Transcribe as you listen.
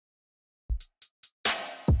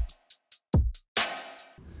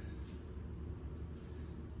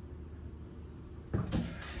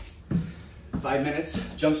5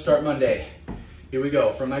 minutes, jump start Monday. Here we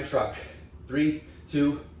go, from my truck. 3,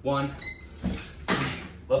 2, 1.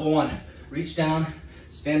 Level 1, reach down,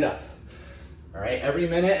 stand up. All right, every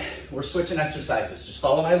minute, we're switching exercises. Just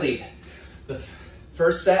follow my lead. The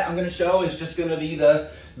first set I'm gonna show is just gonna be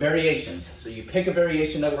the variations. So you pick a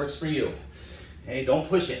variation that works for you. Okay, don't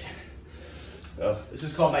push it. So this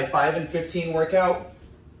is called my 5 and 15 workout.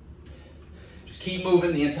 Just keep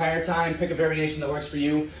moving the entire time, pick a variation that works for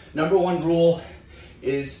you. Number 1 rule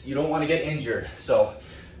is you don't wanna get injured. So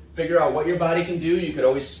figure out what your body can do. You could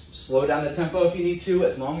always slow down the tempo if you need to,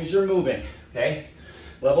 as long as you're moving, okay?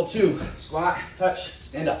 Level 2, squat, touch,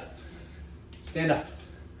 stand up. Stand up,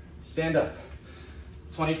 stand up.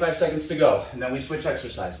 25 seconds to go, and then we switch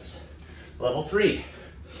exercises. Level 3,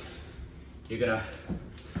 you're gonna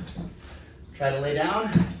try to lay down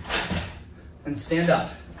and stand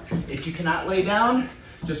up. If you cannot lay down,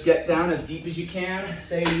 just get down as deep as you can.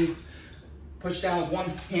 Say you push down with one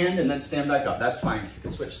hand and then stand back up. That's fine. You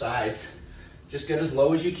can switch sides. Just get as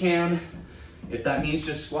low as you can. If that means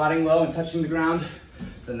just squatting low and touching the ground,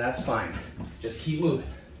 then that's fine. Just keep moving.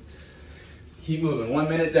 Keep moving. 1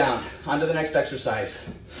 minute down. On to the next exercise.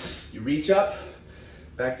 You reach up,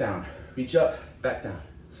 back down. Reach up, back down.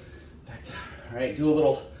 Back down. All right, do a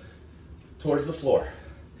little towards the floor.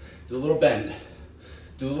 Do a little bend.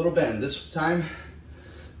 Do a little bend. This time,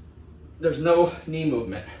 there's no knee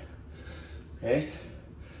movement. Okay,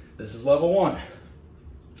 this is level 1.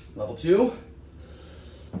 Level 2,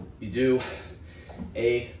 you do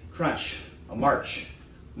a crunch, a march,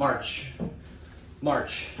 march,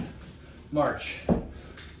 march, march,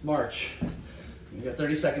 march. You got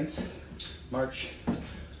 30 seconds. March,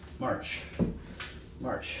 march,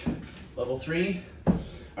 march. Level 3, all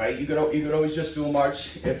right, you could always just do a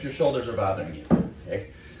march if your shoulders are bothering you,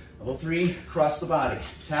 okay? Level 3, cross the body,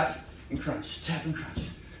 tap and crunch, tap and crunch.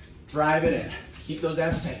 Drive it in. Keep those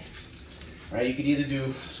abs tight. All right, you could either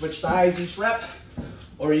do switch sides each rep,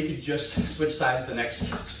 or you could just switch sides the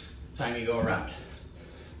next time you go around.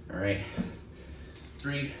 All right,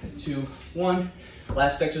 3, 2, 1.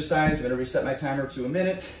 Last exercise, I'm gonna reset my timer to a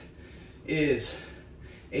minute, is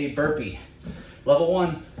a burpee. Level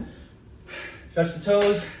 1, touch the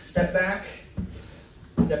toes, step back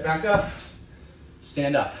up,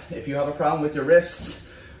 stand up. If you have a problem with your wrists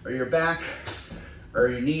or your back, or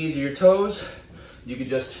your knees or your toes, you could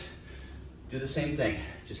just do the same thing.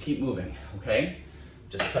 Just keep moving, okay?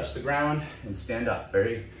 Just touch the ground and stand up,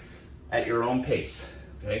 very at your own pace,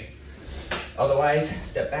 okay? Otherwise,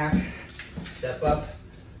 step back, step up,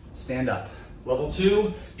 stand up. Level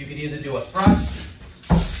 2, you could either do a thrust,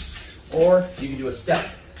 or you can do a step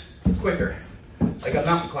quicker, like a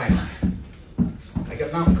mountain climber, like a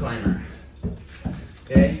mountain climber,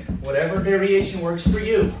 okay? Whatever variation works for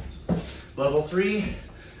you. Level 3,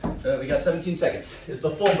 we got 17 seconds, is the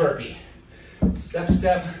full burpee. Step,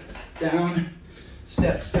 step, down,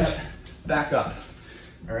 step, step, back up.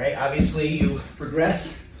 All right, obviously you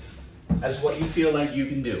progress as what you feel like you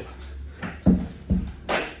can do. All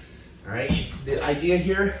right, the idea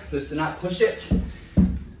here is to not push it,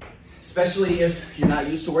 especially if you're not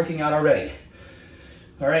used to working out already.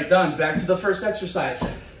 All right, done, back to the first exercise.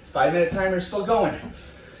 5 minute timer is still going.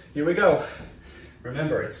 Here we go.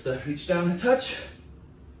 Remember, it's the reach down and touch,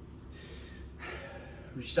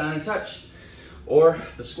 reach down and touch, or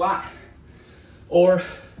the squat, or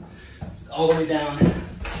all the way down,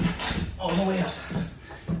 all the way up.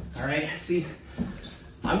 All right, see,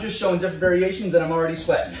 I'm just showing different variations and I'm already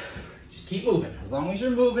sweating. Just keep moving. As long as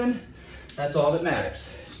you're moving, that's all that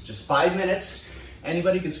matters. It's just 5 minutes.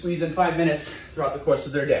 Anybody can squeeze in 5 minutes throughout the course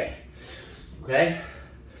of their day, okay?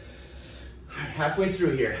 Halfway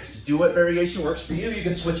through here, just do what variation works for you. You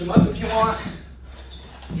can switch them up if you want.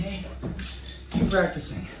 Okay, keep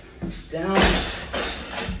practicing. Down,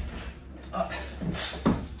 up.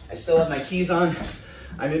 I still have my keys on.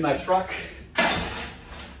 I'm in my truck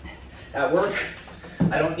at work.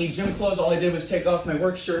 I don't need gym clothes. All I did was take off my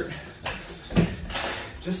work shirt.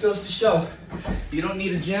 Just goes to show, you don't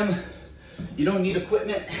need a gym. You don't need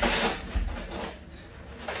equipment.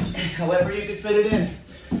 However you can fit it in.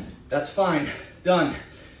 That's fine, done.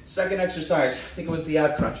 Second exercise, I think it was the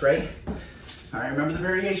ab crunch, right? All right, remember the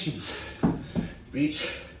variations. Reach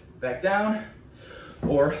back down,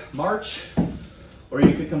 or march, or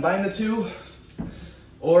you could combine the two,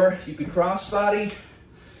 or you could cross body,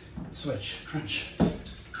 switch, crunch,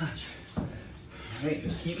 crunch. All right,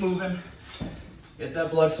 just keep moving. Get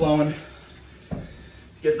that blood flowing.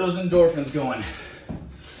 Get those endorphins going.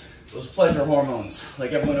 Those pleasure hormones,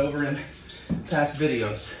 like everyone over in past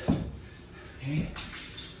videos. Okay.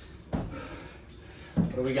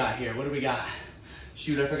 What do we got here? What do we got?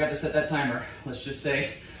 Shoot, I forgot to set that timer. Let's just say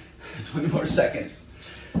 20 more seconds.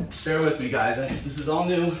 Bear with me, guys. This is all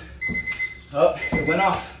new. Oh, it went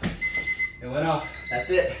off. It went off. That's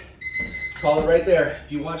it. Call it right there.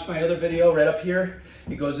 If you watch my other video right up here,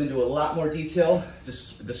 it goes into a lot more detail,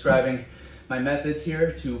 just describing my methods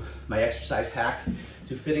here to my exercise hack,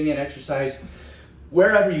 to fitting in exercise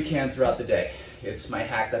wherever you can throughout the day. It's my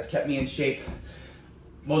hack that's kept me in shape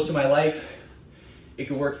most of my life. It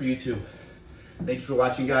could work for you too. Thank you for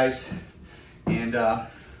watching, guys. And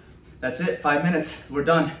that's it, 5 minutes, we're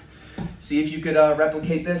done. See if you could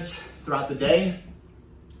replicate this throughout the day.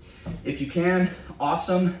 If you can,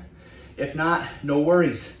 awesome. If not, no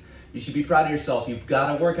worries. You should be proud of yourself. You've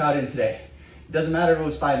got a workout in today. It doesn't matter if it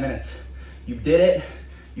was 5 minutes. You did it,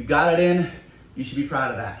 you got it in, you should be proud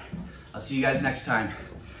of that. I'll see you guys next time.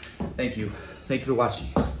 Thank you. Thank you for watching.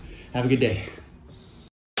 Have a good day.